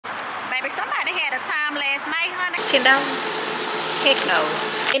Baby, somebody had a time last night, honey. $10? Heck no.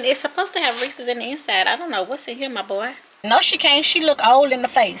 And it's supposed to have Reese's in the inside. I don't know what's in here, my boy. No, she can't. She look old in the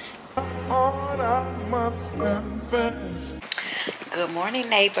face. Good morning,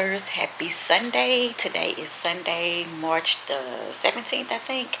 neighbors. Happy Sunday. Today is Sunday, March the 17th, I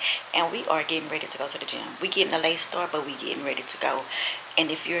think. And we are getting ready to go to the gym. We getting a late start, but we getting ready to go. And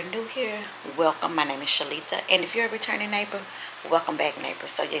if you're new here, welcome. My name is Shaletha. And if you're a returning neighbor, welcome back, neighbor.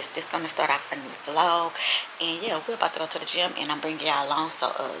 So yes, this is going to start off a new vlog. And yeah, we're about to go to the gym, and I'm bringing y'all along. So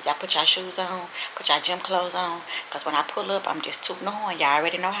y'all put y'all shoes on, put y'all gym clothes on, because when I pull up, I'm just tooting the horn. Y'all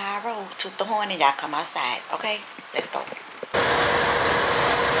already know how I roll. Toot the horn and y'all come outside. Okay, let's go.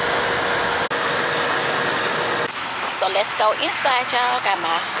 So let's go inside, y'all. Got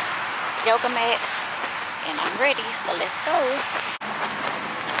my yoga mat and I'm ready, so let's go.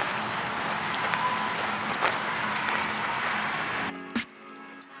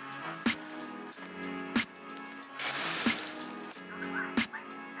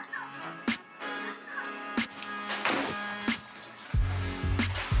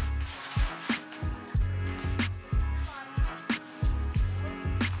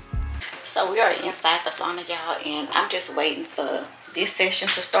 So we are inside the sauna, y'all, and I'm just waiting for this session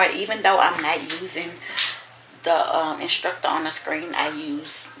to start. Even though I'm not using the instructor on the screen, I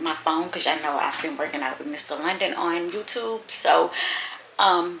use my phone because y'all know I've been working out with Mr. London on YouTube. So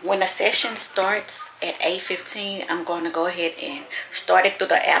when the session starts at 8:15, I'm going to go ahead and start it through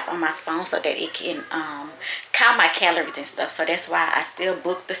the app on my phone so that it can count my calories and stuff. So that's why I still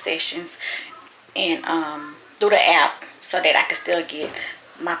book the sessions and through the app so that I can still get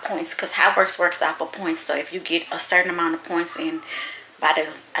my points, because how works off of points. So if you get a certain amount of points in by the,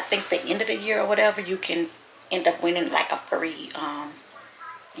 I think the end of the year or whatever, you can end up winning like a free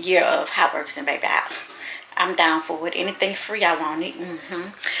year of How Works. And baby, I'm down for it. Anything free, I want it.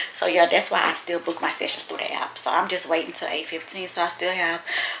 So yeah, that's why I still book my sessions through the app. So I'm just waiting till 8:15, so I still have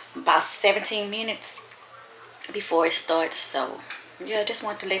about 17 minutes before it starts. So yeah, just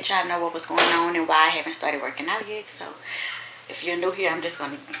want to let y'all know what was going on and why I haven't started working out yet. So if you're new here, I'm just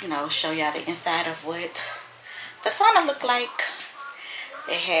going to, you know, show y'all the inside of what the sauna look like.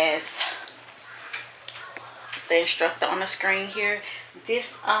 It has the instructor on the screen here.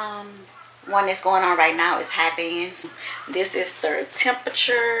 This one that's going on right now is high bands. This is the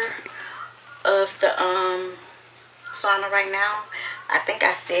temperature of the sauna right now. I think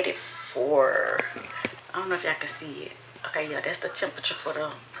I set it for, I don't know if y'all can see it. Okay, yeah, that's the temperature for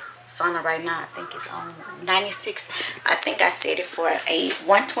the sauna right now. I think it's on 96. I think I set it for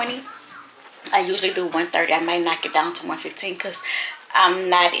 120. I usually do 130. I might knock it down to 115 because I'm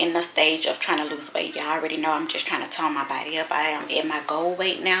not in the stage of trying to lose weight. Y'all already know I'm just trying to tone my body up. I am at my goal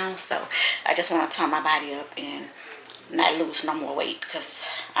weight now, so I just want to tone my body up and not lose no more weight, because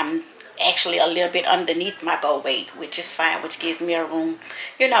I'm actually a little bit underneath my goal weight, which is fine, which gives me a room,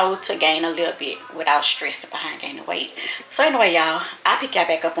 you know, to gain a little bit without stressing behind gaining weight. So anyway, y'all, I'll pick y'all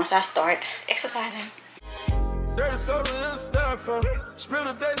back up once I start exercising. Dirty soda and styrofoam. Spend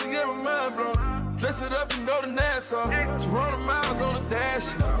a day to get my mind blown. Dress it up and go to Nassau. 200 miles on the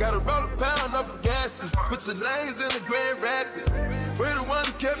dash. Got a roll a pound up a gas. Put your lanes in the Grand Rapids. We the one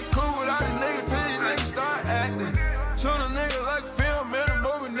that kept it cool with all the niggas till you niggas start acting. Shoot a nigga like film in a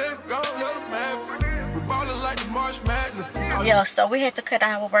movie, nigga, go let them have it. We ballin' like the March Madness. Yeah, so we had to cut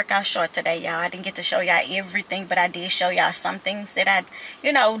our workout short today, y'all. I didn't get to show y'all everything, but I did show y'all some things that I,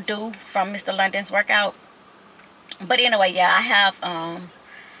 you know, do from Mr. London's workout. But anyway, yeah, I have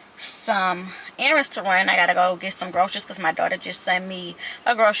some errands to run. I gotta go get some groceries because my daughter just sent me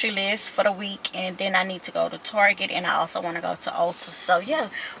a grocery list for the week, and then I need to go to Target, and I also want to go to Ulta. So yeah,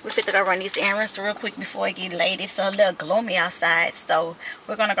 we fit to go run these errands real quick before it get late. It's a little gloomy outside, so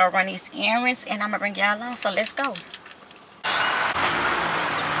we're gonna go run these errands, and I'm gonna bring y'all along. So let's go.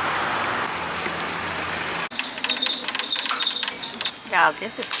 Y'all,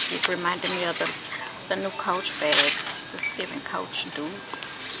 this is keep reminding me of the new Coach bags. This giving Coach dude.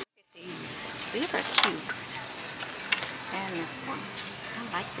 These are cute. And this one, I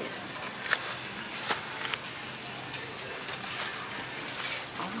like this.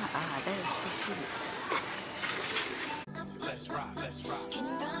 Oh my god, that is too cute. Let's rock, let's rock. Can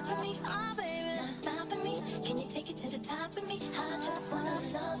you rock with me? Oh baby, not stopping me. Can you take it to the top of me? I just wanna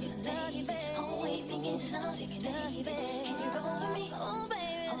love you, baby. Always thinking of you, baby. Can you roll with me? Oh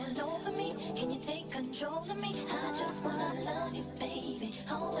baby, all over me. Can you take control of me? I just wanna love you, baby.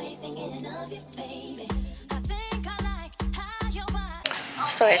 Always thinking of you, baby. I think I like how your body.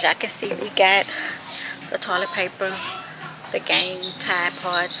 So as y'all can see, we got the toilet paper, the Gain Tide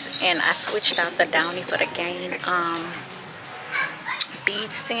Pods, and I switched out the Downy for the Gain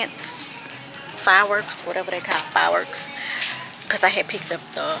bead scents. fireworks, whatever they call fireworks, because I had picked up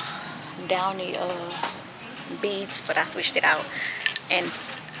the Downy beads, but I switched it out. And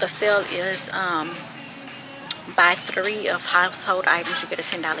the sale is buy 3 of household items, you get a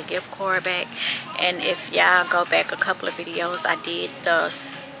 $10 gift card back. And if y'all go back a couple of videos, I did the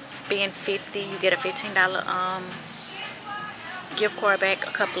spend 50, you get a $15 gift card back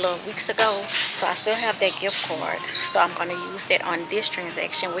a couple of weeks ago. So I still have that gift card, so I'm going to use that on this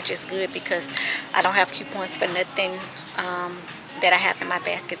transaction, which is good because I don't have coupons for nothing that I have in my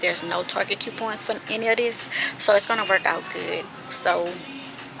basket. There's no Target coupons for any of this, so it's going to work out good. So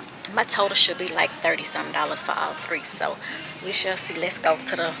my total should be like $30-something for all 3, so we shall see. Let's go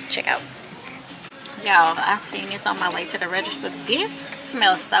to the checkout. Y'all, I seen this on my way to the register. This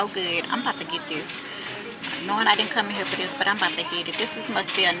smells so good. I'm about to get this, knowing I didn't come in here for this, but I'm about to get it. This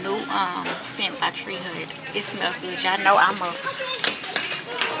must be a new scent by Tree Hood. It smells good. Y'all know I'm a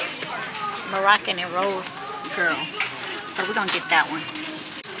Moroccan and Rose girl, so we're gonna get that one.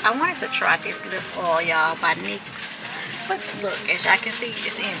 I wanted to try this lip oil, y'all, by NYX, but look, as y'all can see,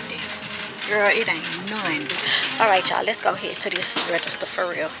 it's empty. Girl, it ain't none. Alright, y'all, let's go ahead to this register for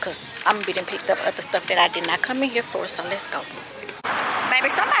real, because I'm gonna be done picked up other stuff that I did not come in here for, so let's go. Baby,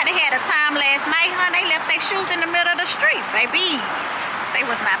 somebody had a time last night, huh? They left their shoes in the middle of the street, baby. They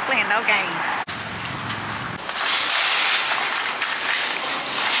was not playing no games.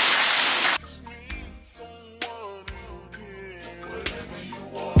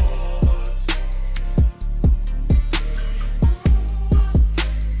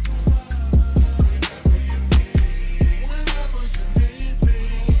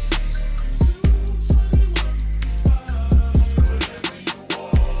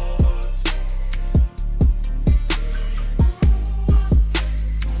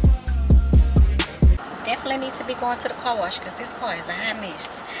 Need to be going to the car wash because this car is a hot mess.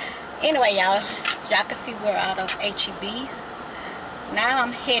 Anyway, y'all can see we're out of HEB. Now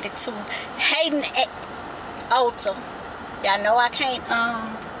I'm headed to Hayden at Ulta. Y'all know I can't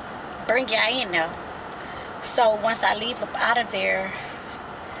bring y'all in though. So once I leave up out of there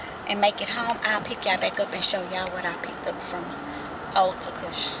and make it home, I'll pick y'all back up and show y'all what I picked up from Ulta.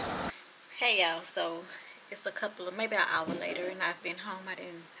 Cause hey y'all, so it's a couple of maybe an hour later and I've been home. I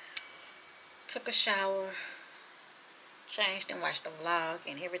took a shower, changed and watched the vlog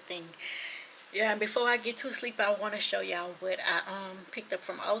and everything. Yeah, and before I get to sleep, I want to show y'all what I picked up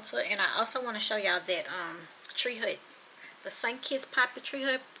from Ulta. And I also want to show y'all that Tree Hood, the St. Kitts Poppy Tree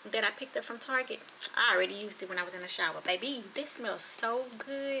Hood that I picked up from Target. I already used it when I was in the shower. Baby, this smells so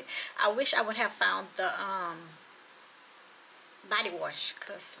good. I wish I would have found the body wash,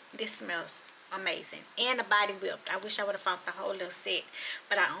 because this smells amazing. And the body whip. I wish I would have found the whole little set,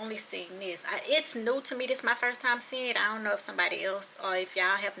 but I only seen this. It's new to me. This is my first time seeing it. I don't know if somebody else or if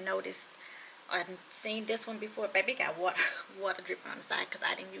y'all have noticed or seen this one before. Baby, got water dripping on the side because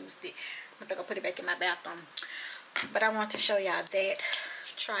I didn't use it. I'm gonna put it back in my bathroom. But I want to show y'all that.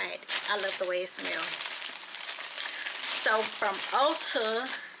 Try it. I love the way it smells. So from Ulta,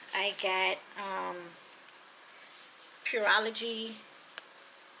 I got Pureology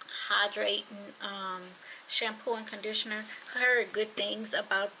hydrating shampoo and conditioner. I heard good things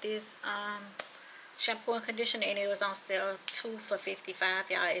about this shampoo and conditioner, and it was on sale 2 for $55.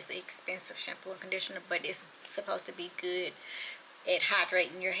 Y'all, it's an expensive shampoo and conditioner, but it's supposed to be good at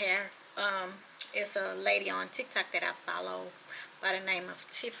hydrating your hair. It's a lady on TikTok that I follow by the name of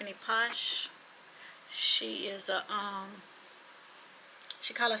Tiffany Posh. She is a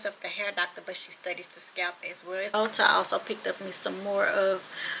she calls herself the hair doctor, but she studies the scalp as well. Ulta also picked up me some more of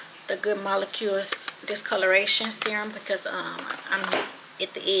the Good Molecules discoloration serum because I'm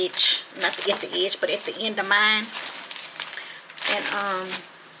at the edge, not at the edge, but at the end of mine. And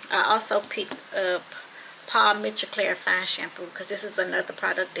I also picked up Paul Mitchell Clarifying Shampoo because this is another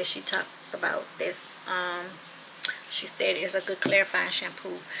product that she talked about. This she said is a good clarifying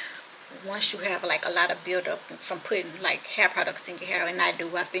shampoo once you have like a lot of buildup from putting like hair products in your hair, and I do.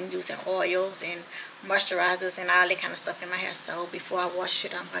 I've been using oils and moisturizers and all that kind of stuff in my hair, so before I wash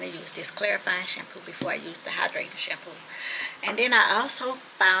it, I'm going to use this clarifying shampoo before I use the hydrating shampoo. And then I also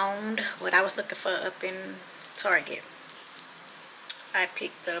found what I was looking for up in Target. I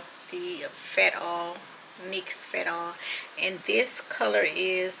picked up the Fat Oil, NYX Fat Oil, and this color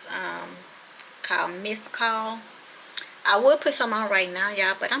is called Mist Call. I would put some on right now,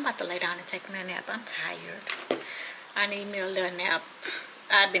 y'all, but I'm about to lay down and take me a nap. I'm tired. I need me a little nap.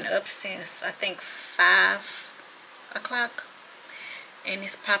 I've been up since I think 5 o'clock, and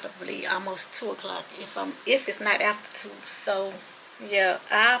it's probably almost 2 o'clock if it's not after 2. So yeah,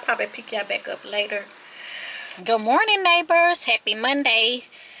 I'll probably pick y'all back up later. Good morning, neighbors. Happy Monday.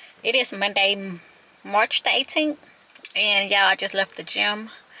 It is Monday, March the 18th, and y'all, I just left the gym.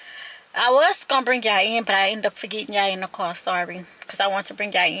 I was gonna bring y'all in, but I ended up forgetting y'all in the car. Sorry, because I want to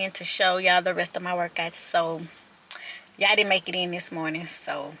bring y'all in to show y'all the rest of my workouts. So y'all didn't make it in this morning,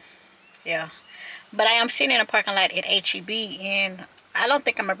 so yeah. But I am sitting in a parking lot at HEB, and I don't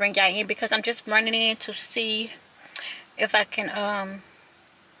think I'm gonna bring y'all in because I'm just running in to see if I can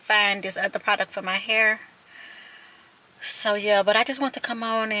find this other product for my hair. So yeah, but I just want to come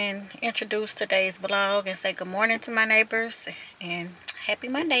on and introduce today's vlog and say good morning to my neighbors and happy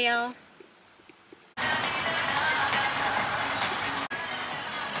Monday, y'all.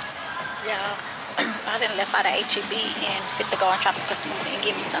 Y'all, I done left out of HEB and fit to go and tropical smoothie and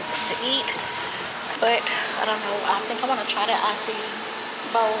give me something to eat. But I don't know, I think I want to try the icy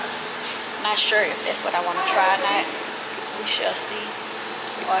bowl. Not sure if that's what I want to try or not. We shall see.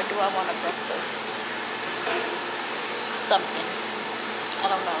 Or do I want a breakfast something? I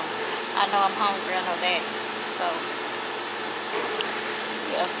don't know. I know I'm hungry, I know that. So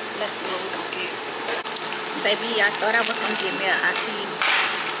yeah, let's see what we're gonna get. Baby, I thought I was gonna get me an icy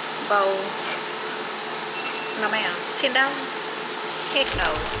bowl. No ma'am, $10? Heck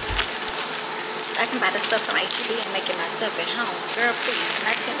no. I can buy the stuff from HEB and make it myself at home. Girl, please,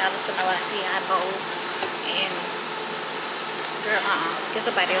 not $10 for no icy bowl. And girl, get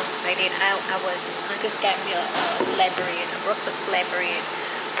somebody else to pay that. I wasn't. I just got me a flatbread, a breakfast flatbread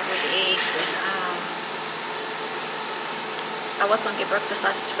with eggs, and I was gonna get breakfast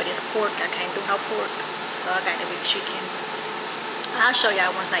sausage, but it's pork. I can't do no pork, so I got it with chicken. I'll show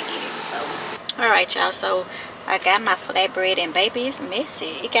y'all once I get it. So, all right, y'all. So I got my flatbread, and baby, it's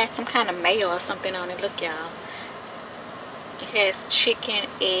messy. It got some kind of mayo or something on it. Look, y'all. It has chicken,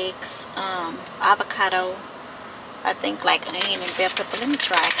 eggs, avocado. I think like onion and bell pepper. Let me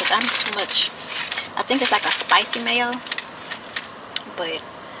try it because I'm too much. I think it's like a spicy mayo, but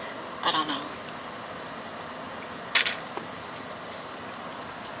I don't know.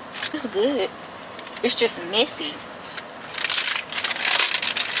 It's good. It's just messy.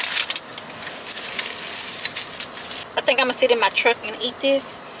 I think I'm gonna sit in my truck and eat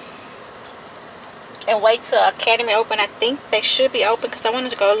this and wait till Academy open. I think they should be open because I wanted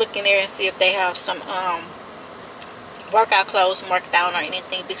to go look in there and see if they have some workout clothes marked down or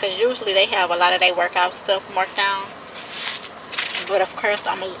anything, because usually they have a lot of their workout stuff marked down. But of course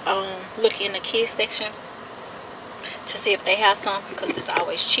I'm gonna look in the kids section to see if they have some, because it's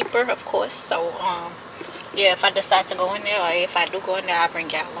always cheaper, of course. So yeah, if I decide to go in there, or if I do go in there, I'll bring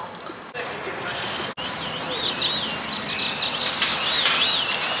y'all along.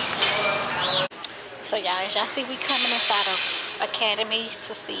 So y'all, as y'all see, we coming inside of Academy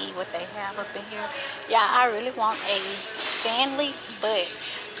to see what they have up in here. Yeah, I really want a Stanley, but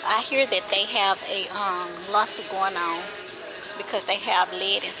I hear that they have a lawsuit going on because they have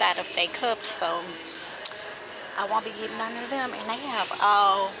lead inside of their cups, so I won't be getting none of them. And they have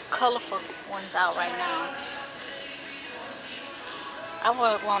all colorful ones out right now. I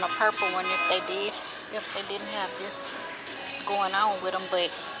would want a purple one if they didn't have this going on with them,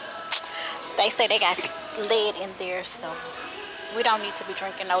 but they say they got lead in there, so we don't need to be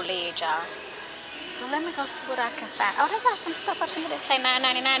drinking no lead, y'all. So let me go see what I can find. Oh, they got some stuff up here that say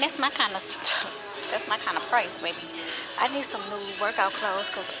 $9.99. That's my kind of stuff. That's my kind of price, baby. I need some new workout clothes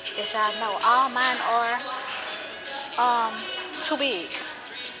because, as y'all know, all mine are too big.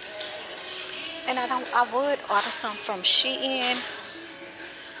 And I would order some from Shein,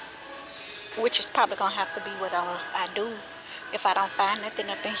 which is probably gonna have to be what I do if I don't find nothing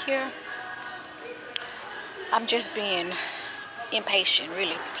up in here. I'm just being impatient,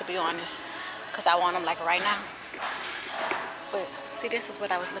 really, to be honest, because I want them like right now. But see, this is what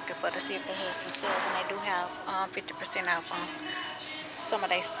I was looking for, to see if they have some sales, and they do have 50% off on some of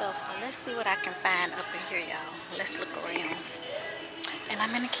their stuff. So let's see what I can find up in here, y'all. Let's look around. And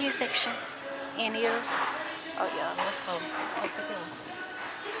I'm in the kids section. In ears. Oh yeah, let's go over here.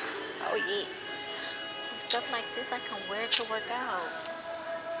 Oh yes, stuff like this I can wear to work out.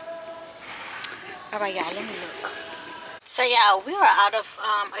 Alright y'all, let me look. So y'all, we are out of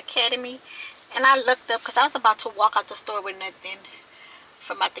Academy, and I looked up because I was about to walk out the store with nothing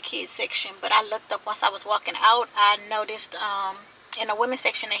from out the kids section, but I looked up once I was walking out. I noticed in the women's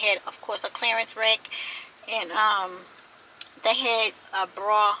section they had, of course, a clearance rack, and they had a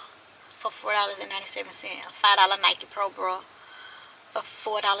bra for $4.97, a $5 Nike Pro bra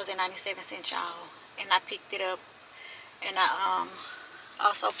for $4.97, y'all. And I picked it up, and I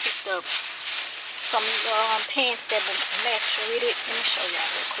also picked up some pants that will match with it. Let me show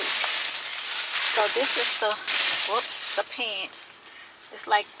y'all real quick. So this is the pants. It's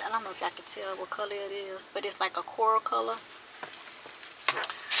like, I don't know if y'all can tell what color it is, but it's like a coral color.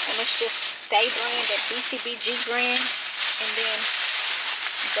 And It's just they brand, that BCBG brand, and then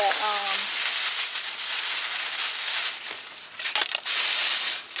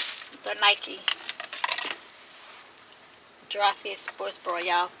the Nike Dry Fit Sports Bra,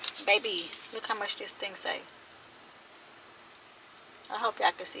 y'all. Baby, look how much this thing say. I hope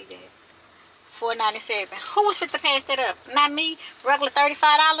y'all can see that. $4.97. Who was fit to pass that up? Not me. Regular $35.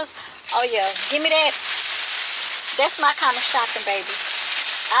 Oh yeah, give me that. That's my kind of shopping, baby.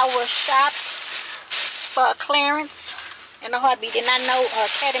 I will shop for a clearance in a heartbeat. And I know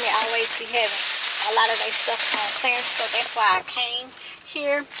Academy always be having a lot of their stuff on clearance, so that's why I came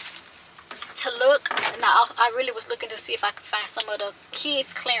here to look. Now I really was looking to see if I could find some of the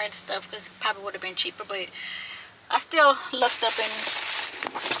kids clearance stuff, because it probably would have been cheaper, but I still looked up and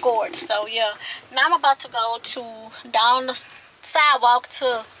scored. So yeah, now I'm about to go down the sidewalk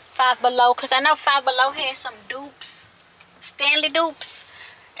to Five Below, because I know Five Below has some dupes, Stanley dupes,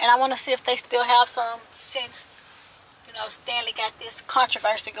 and I want to see if they still have some, since you know Stanley got this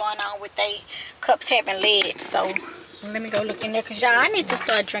controversy going on with they cups having lids. So let me go look in there, because y'all, I need to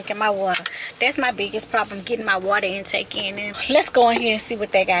start drinking my water. That's my biggest problem, getting my water intake in. And let's go in here and see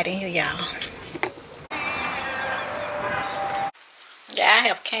what they got in here, y'all. Yeah, I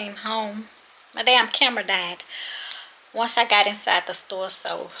have came home. My damn camera died once I got inside the store,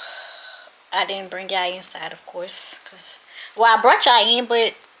 so I didn't bring y'all inside, of course, because, well, I brought y'all in,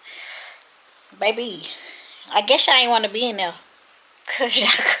 but baby, I guess y'all ain't want to be in there because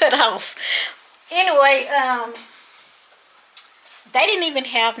y'all cut off. Anyway, they didn't even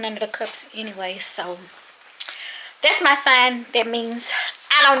have none of the cups anyway, so that's my sign. That means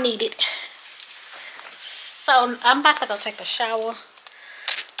I don't need it. So I'm about to go take a shower.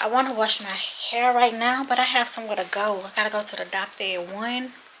 I want to wash my hair right now, but I have somewhere to go. I gotta go to the doctor at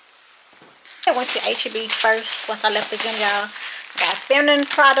 1. I went to H-E-B first once I left the gym, y'all. Got feminine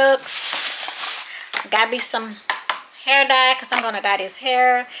products. Got me some hair dye, because I'm gonna dye this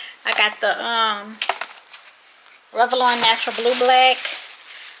hair. I got the Revlon Natural Blue Black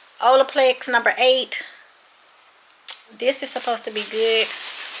Olaplex number 8. This is supposed to be good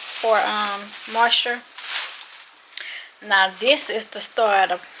for moisture. Now this is the star of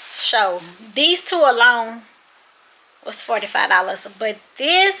the show. These two alone was $45, but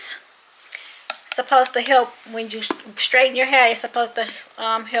this supposed to help when you straighten your hair. It's supposed to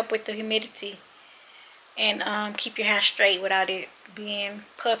help with the humidity and keep your hair straight without it being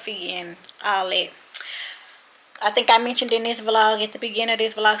puffy and all that. I think I mentioned in this vlog, at the beginning of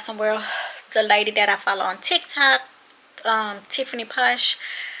this vlog somewhere, the lady that I follow on TikTok, Tiffany Posh,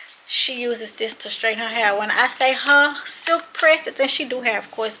 she uses this to straighten her hair. When I say her silk presses, and she do have,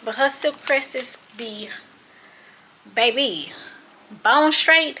 of course, but her silk presses be, baby, bone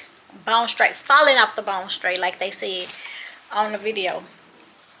straight, falling off the bone straight, like they said on the video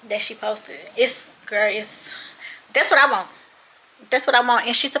that she posted. It's, girl, it's, that's what I want. That's what I want.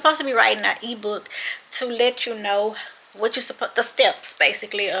 And she's supposed to be writing an ebook to let you know what you're supposed, the steps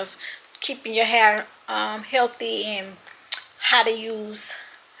basically of keeping your hair healthy, and how to use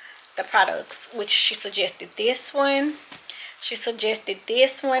the products, which she suggested this one. She suggested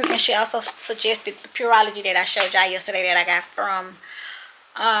this one, and she also suggested the Pureology that I showed y'all yesterday that I got from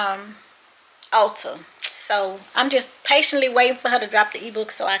Ulta. So I'm just patiently waiting for her to drop the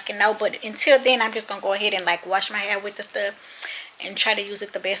ebook so I can know. But until then, I'm just gonna go ahead and like wash my hair with the stuff and try to use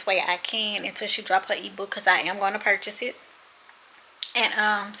it the best way I can until she drop her ebook, because I am going to purchase it,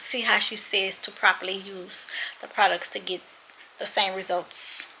 and see how she says to properly use the products to get the same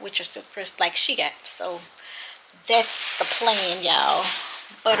results with your silk press like she got. So that's the plan, y'all.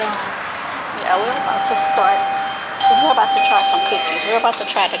 But yeah, we're about to start. We're about to try some cookies. We're about to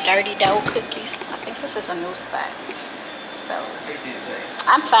try the dirty dough cookies. I think this is a new spot. So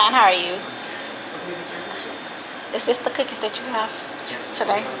I'm fine. How are you? Is this the cookies that you have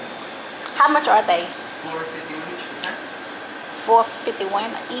today? How much are they? $4.51 each for 10s.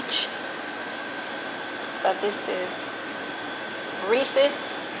 $4.51 each. So this is Reese's.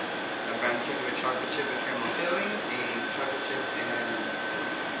 A brownie cookie with chocolate chip and caramel filling, a chocolate chip and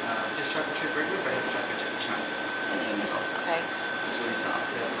just chocolate chip regular, but it has chocolate chip chunks. Okay. This is really soft.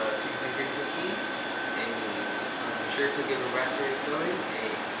 We have a cookies and cream cookie, a sugar cookie with raspberry filling, a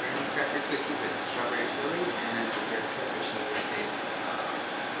graham cracker cookie with strawberry filling, and a jerk cookie which is a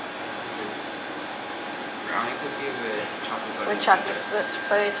brownie cookie with chocolate butter. With chocolate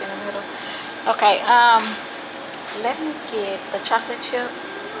fudge in the middle. Okay. Let me get the chocolate chip,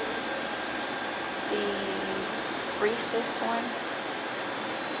 the Reese's one,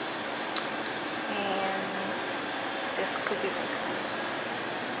 and this cookies and cream.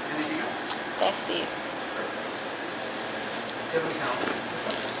 Anything else? That's it. Perfect. Do you have an account?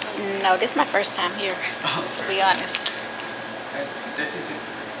 No, this is my first time here, to be honest. That's $13.50.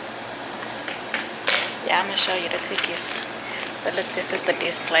 Yeah, I'm gonna show you the cookies. But look, this is the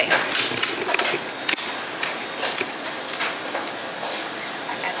display. I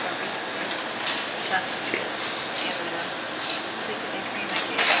got the Reese's chocolate chip and the cookies and cream, I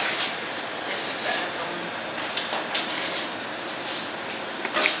guess. This is the other ones.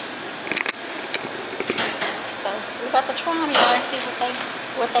 So we're about to try them, y'all, and see what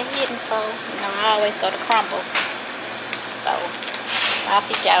they hitting for. You know, I always go to crumble. So I'll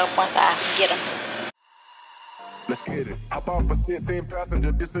pick y'all up once I get them. Let's get it. Hop off a 16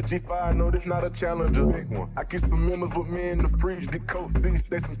 passenger. This a G5, no, this not a Challenger. Big one. I keep some members with me in the fridge. The coat seats,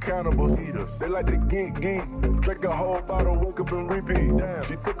 they some cannibals. Eaters. They like to geek. Drink a whole bottle, wake up and repeat. Damn,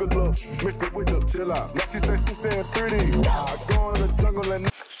 she took a look, mixed it with the chill out. Now she say she saying 3D. I go in the jungle and...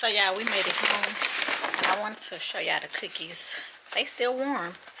 So y'all, we made it home. And I wanted to show y'all the cookies. They still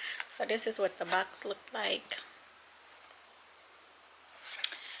warm. So this is what the box looked like.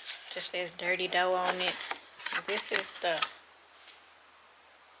 Just says dirty dough on it. This is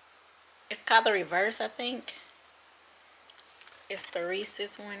it's called the reverse, I think. It's the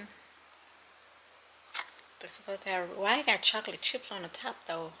Reese's one. They're supposed to have, why it got chocolate chips on the top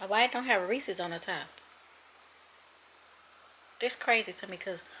though? Why it don't have Reese's on the top? This crazy to me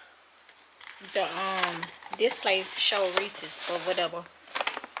because the display show Reese's, but whatever.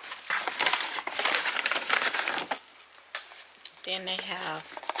 Then they have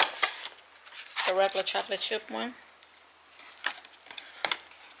the regular chocolate chip one.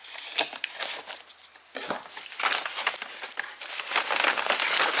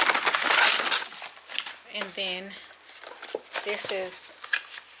 And then this is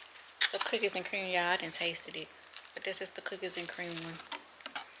the cookies and cream. Y'all, I didn't tasted it, but this is the cookies and cream one.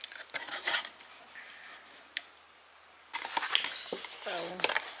 So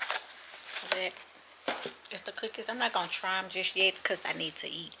that is the cookies. I'm not gonna try them just yet because I need to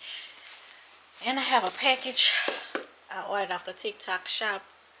eat. And I have a package I ordered off the TikTok shop.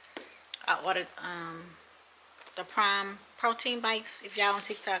 I ordered the Prime protein bites. If y'all on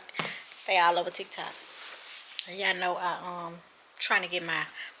TikTok, they all over TikTok. And y'all know I trying to get my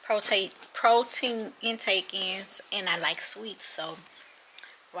protein intake in, and I like sweets, so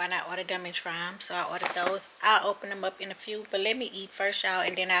why not order them and try them? So I ordered those. I'll open them up in a few, but let me eat first, y'all,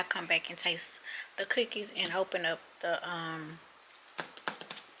 and then I'll come back and taste the cookies and open up the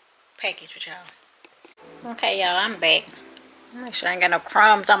package with y'all. Okay, y'all, I'm back. Make sure I ain't got no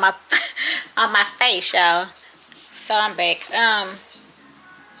crumbs on my on my face, y'all. So I'm back.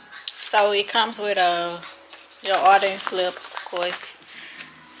 So it comes with your ordering slip, of course.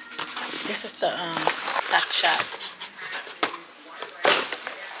 This is the top shop.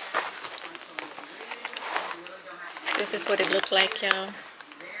 This is what it looked like, y'all.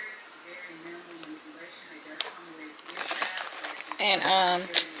 And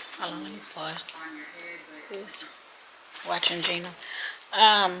hold on, let me pause this. Watching Gina.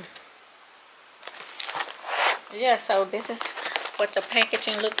 Yeah, so this is what the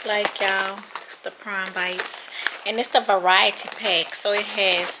packaging looked like, y'all. It's the Prime Bites, and it's the variety pack. So it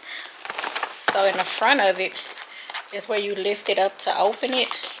has, so in the front of it is where you lift it up to open it,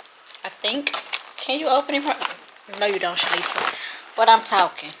 I think. Can you open it? No, you don't, Shalitha. But I'm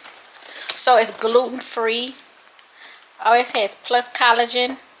talking. So it's gluten-free. Oh, it has plus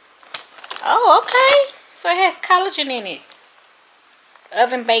collagen. Oh, okay. So it has collagen in it.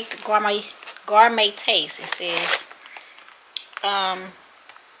 Oven baked gourmet taste, it says.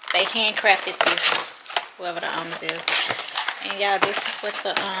 They handcrafted this, whoever the owners is. And y'all, this is what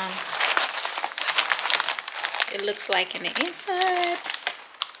the it looks like in the inside.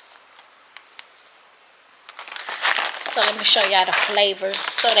 So let me show y'all the flavors.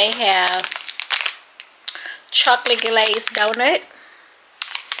 So they have chocolate glazed donut.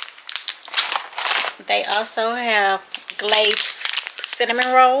 They also have glazed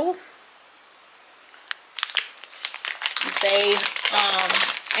cinnamon roll. They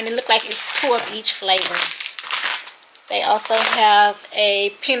and it looks like it's 2 of each flavor. They also have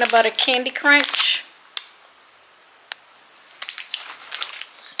a peanut butter candy crunch.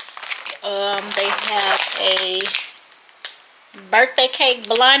 They have a birthday cake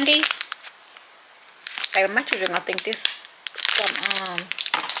blondie. Like, my children gonna think this some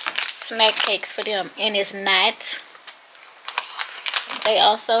snack cakes for them, and it's not. They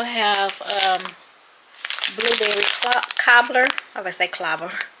also have blueberry cobbler. I would say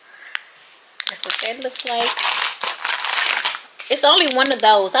clobber. That's what that looks like. It's only one of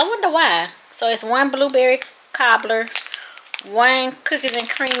those. I wonder why. So it's 1 blueberry cobbler, 1 cookies and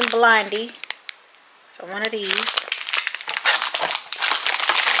cream blondie. So one of these.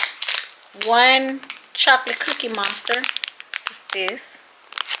 1 chocolate cookie monster. It's this.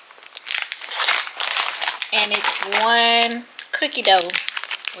 And it's 1 cookie dough,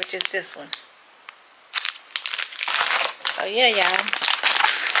 which is this one. So yeah, y'all.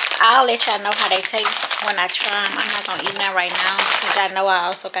 I'll let y'all know how they taste when I try them. I'm not gonna eat them right now because I know I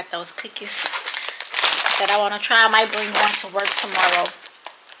also got those cookies that I want to try. I might bring one to work tomorrow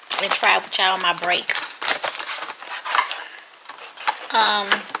and try it with y'all on my break.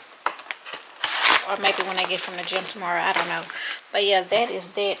 Or maybe when I get from the gym tomorrow, I don't know. But yeah, that is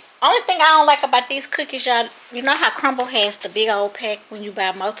that. Only thing I don't like about these cookies, y'all, you know how Crumble has the big old pack when you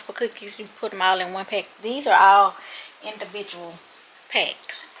buy multiple cookies, you put them all in one pack. These are all individual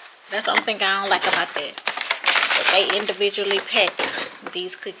packed. That's the only thing I don't like about that. But they individually pack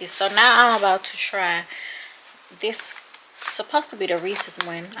these cookies. So now I'm about to try this. Supposed to be the Reese's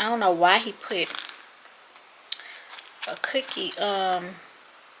one. I don't know why he put a cookie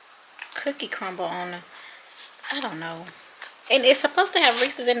crumble on it. I don't know. And it's supposed to have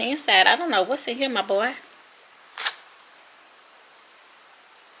Reese's in the inside. I don't know what's in here, my boy.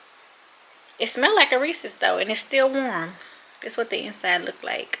 It smells like a Reese's though, and it's still warm. That's what the inside look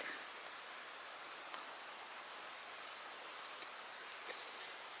like.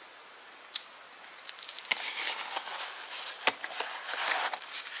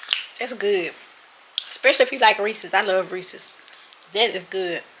 That's good. Especially if you like Reese's. I love Reese's. That is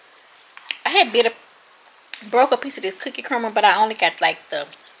good. I had broke a piece of this cookie crumble, but I only got like the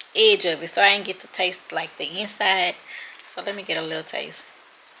edge of it, so I didn't get to taste like the inside. So let me get a little taste.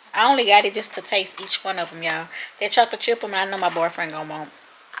 I only got it just to taste each one of them, y'all. That chocolate chip one, I know my boyfriend gonna want.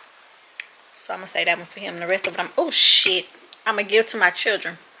 So I'm gonna say that one for him. The rest of it, oh shit, I'm gonna give it to my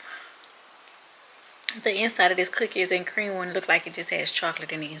children. The inside of this cookie is in cream one. Look like it just has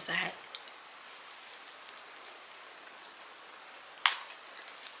chocolate in the inside.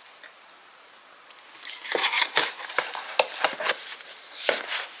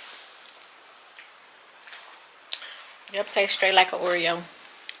 Yep, tastes straight like an Oreo.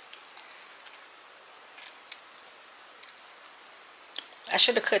 I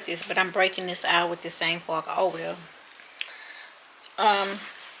should have cut this, but I'm breaking this out with the same fork. Oh well.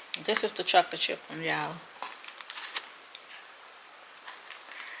 This is the chocolate chip one, y'all.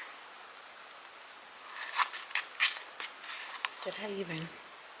 Did I even?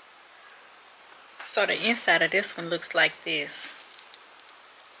 So the inside of this one looks like this.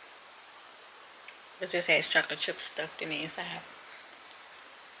 It just has chocolate chips stuffed in the inside.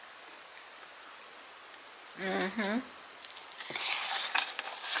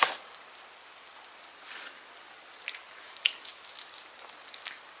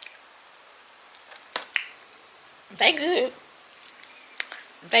 They good.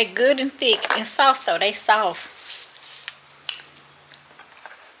 They good and thick and soft though. They soft.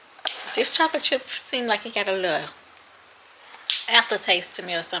 This chocolate chip seemed like it got a little aftertaste to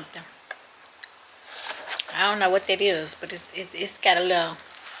me or something. I don't know what that is, but it's got a little,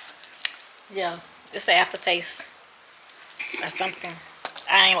 yeah, it's an aftertaste or something.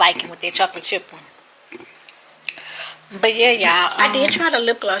 I ain't liking with that chocolate chip one. But yeah, y'all, I did try the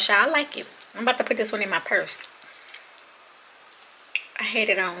lip gloss, y'all. I like it. I'm about to put this one in my purse. I had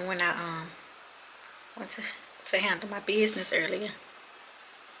it on when I went to handle my business earlier.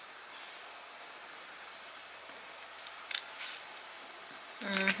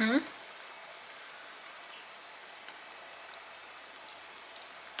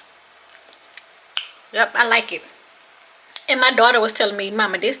 Yep, I like it. And my daughter was telling me,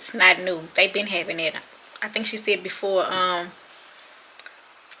 Mama, this is not new. They've been having it. I think she said before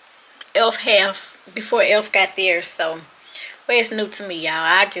before Elf got there. So, well, it's new to me, y'all.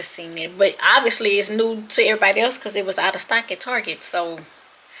 I just seen it. But obviously it's new to everybody else because it was out of stock at Target. So,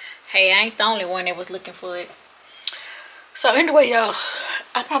 hey, I ain't the only one that was looking for it. So anyway, y'all,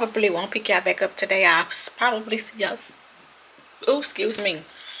 I probably won't pick y'all back up today. I'll probably see y'all, oh, excuse me,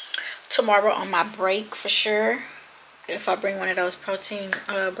 tomorrow on my break for sure. If I bring one of those protein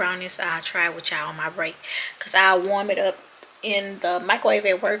brownies, I'll try it with y'all on my break. Because I'll warm it up in the microwave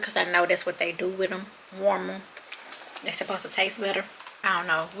at work because I know that's what they do with them. Warm them. They're supposed to taste better. I don't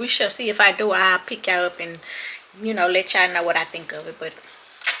know. We shall see. If I do, I'll pick y'all up and, you know, let y'all know what I think of it. But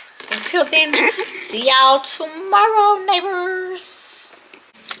until then, see y'all tomorrow, neighbors.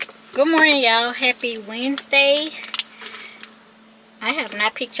 Good morning, y'all. Happy Wednesday. I have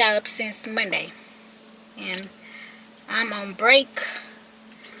not picked y'all up since Monday. And I'm on break.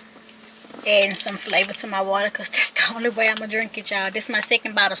 Adding some flavor to my water because that's the only way I'm going to drink it, y'all. This is my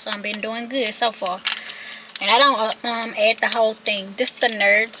second bottle, so I've been doing good so far. And I don't add the whole thing. This is the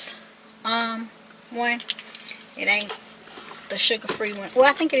Nerds one. It ain't the sugar-free one. Well,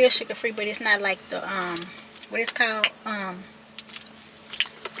 I think it is sugar-free, but it's not like the what it's called,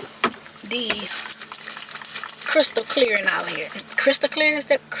 the crystal clear and all of it. Crystal clear, is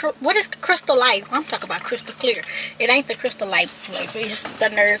that, what is Crystal Light? I'm talking about crystal clear. It ain't the Crystal Light flavor. It's the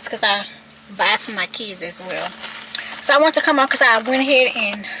Nerds, because I buy it for my kids as well. So I want to come on because I went ahead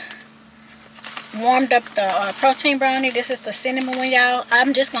and warmed up the protein brownie. This is the cinnamon one, y'all.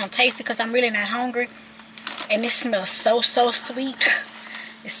 I'm just gonna taste it because I'm really not hungry, and it smells so sweet.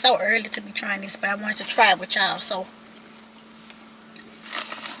 It's so early to be trying this, but I wanted to try it with y'all. So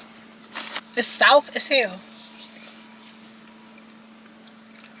it's soft as hell.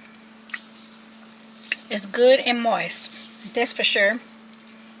 It's good and moist, that's for sure,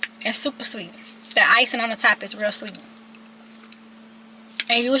 and super sweet. The icing on the top is real sweet.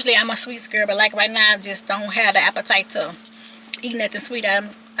 And usually I'm a sweets girl, but like right now I just don't have the appetite to eat nothing sweet.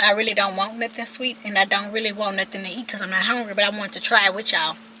 I really don't want nothing sweet, and I don't really want nothing to eat because I'm not hungry, but I want to try it with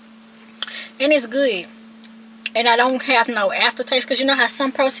y'all. And it's good. And I don't have no aftertaste, because you know how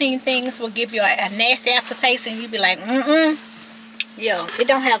some protein things will give you a nasty aftertaste and you be like, yeah, it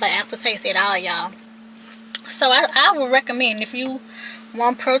don't have an aftertaste at all, y'all. So I would recommend, if you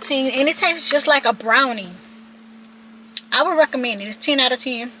want protein, and it tastes just like a brownie, I would recommend it. It's 10 out of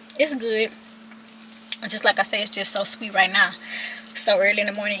 10. It's good. And just like I said, it's just so sweet right now. So early in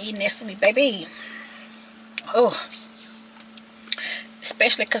the morning eating that sweet, baby. Oh,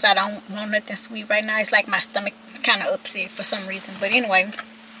 especially because I don't want nothing sweet right now. It's like my stomach kind of upset for some reason. But anyway,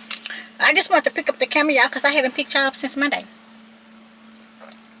 I just want to pick up the camera, y'all, because I haven't picked y'all up since Monday.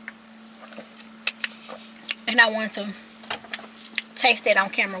 And I want to taste it on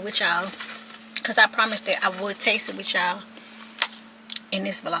camera with y'all, because I promised that I would taste it with y'all in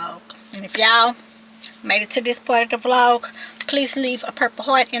this vlog. And if y'all made it to this part of the vlog, please leave a purple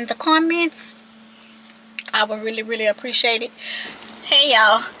heart in the comments. I would really appreciate it. Hey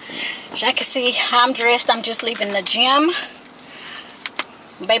y'all, as y'all can see how I'm dressed. I'm just leaving the gym.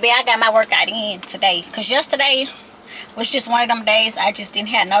 Baby, I got my workout in today, because yesterday was just one of them days I just didn't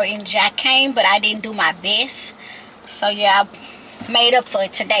have no energy. I came, but I didn't do my best. So yeah, I made up for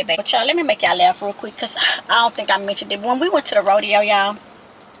it today, baby. But y'all, let me make y'all laugh real quick, because I don't think I mentioned it. When we went to the rodeo, y'all,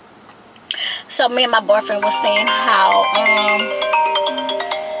 so me and my boyfriend was saying how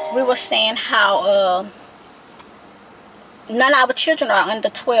none of our children are under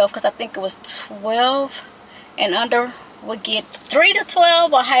 12, because I think it was 12 and under would get 3 to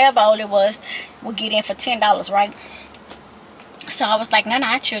 12, or however old it was, would get in for $10, right? So I was like, none of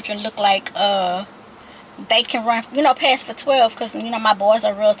our children look like they can run, you know, pass for 12, because you know my boys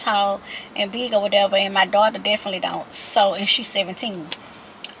are real tall and big or whatever, and my daughter definitely don't. So, and she's 17.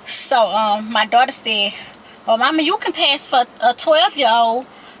 So my daughter said, well, mama, you can pass for a 12-year-old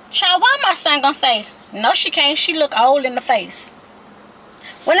child. Why my son gonna say, no she can't, she look old in the face?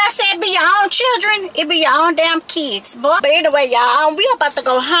 When I said be your own children, it be your own damn kids, boy. But anyway, y'all, we about to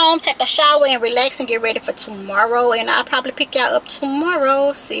go home, take a shower, and relax and get ready for tomorrow. And I'll probably pick y'all up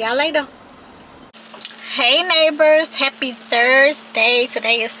tomorrow. See y'all later. Hey neighbors, happy Thursday.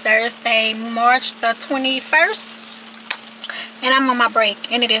 Today is Thursday, March the 21st. And I'm on my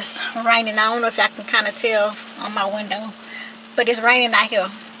break, and it is raining. I don't know if y'all can kind of tell on my window, but it's raining out here.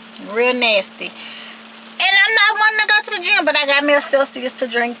 Real nasty. And I'm not wanting to go to the gym, but I got me a Celsius to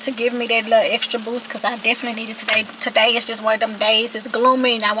drink to give me that little extra boost, because I definitely need it today. Today is just one of them days. It's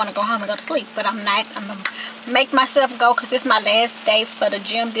gloomy and I want to go home and go to sleep, but I'm not. I'm going to make myself go, because this is my last day for the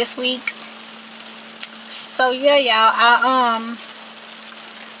gym this week. So yeah, y'all, I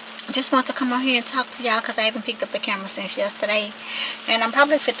just want to come on here and talk to y'all, because I haven't picked up the camera since yesterday. And I'm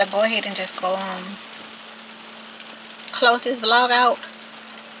probably fit to go ahead and just go close this vlog out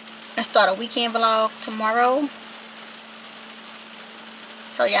and start a weekend vlog tomorrow.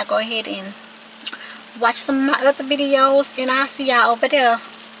 So y'all go ahead and watch some of my other videos, and I'll see y'all over there.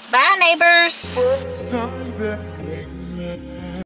 Bye neighbors.